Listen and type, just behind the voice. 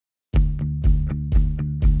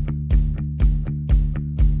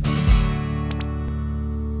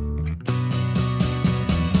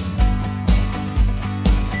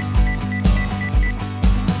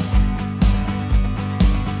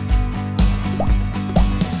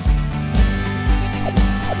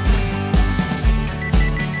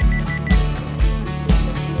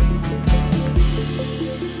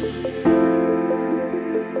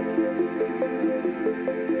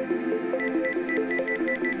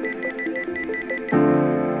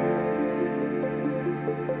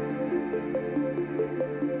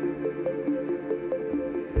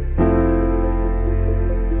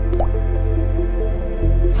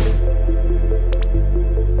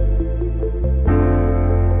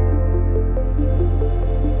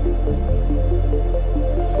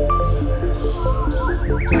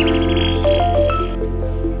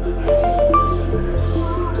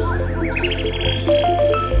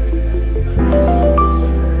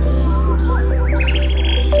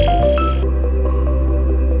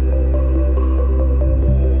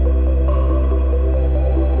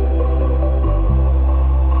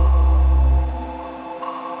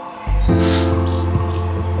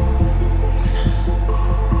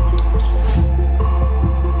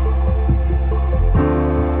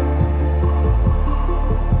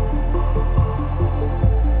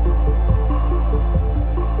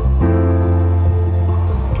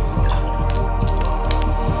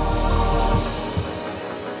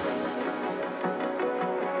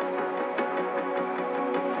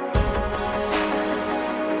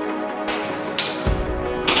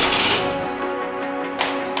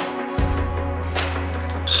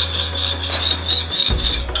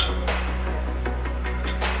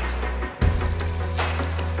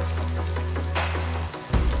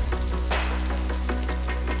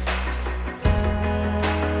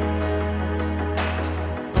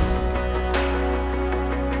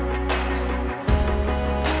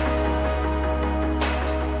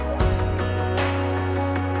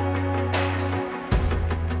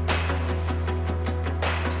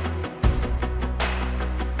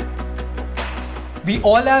We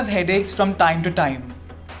all have headaches from time to time.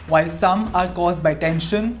 While some are caused by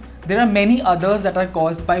tension, there are many others that are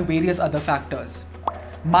caused by various other factors.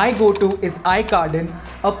 My go-to is iCardin,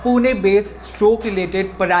 a Pune-based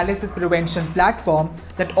stroke-related paralysis prevention platform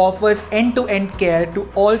that offers end-to-end care to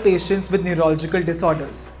all patients with neurological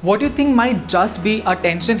disorders. What you think might just be a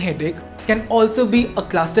tension headache can also be a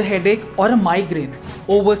cluster headache or a migraine.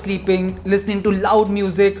 Oversleeping, listening to loud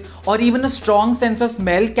music, or even a strong sense of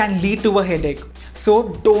smell can lead to a headache. So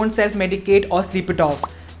don't self-medicate or sleep it off.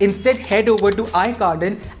 Instead, head over to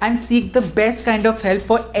iCardin and seek the best kind of help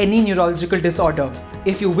for any neurological disorder.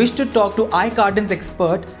 If you wish to talk to iCardin's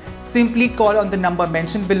expert, simply call on the number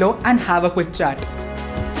mentioned below and have a quick chat.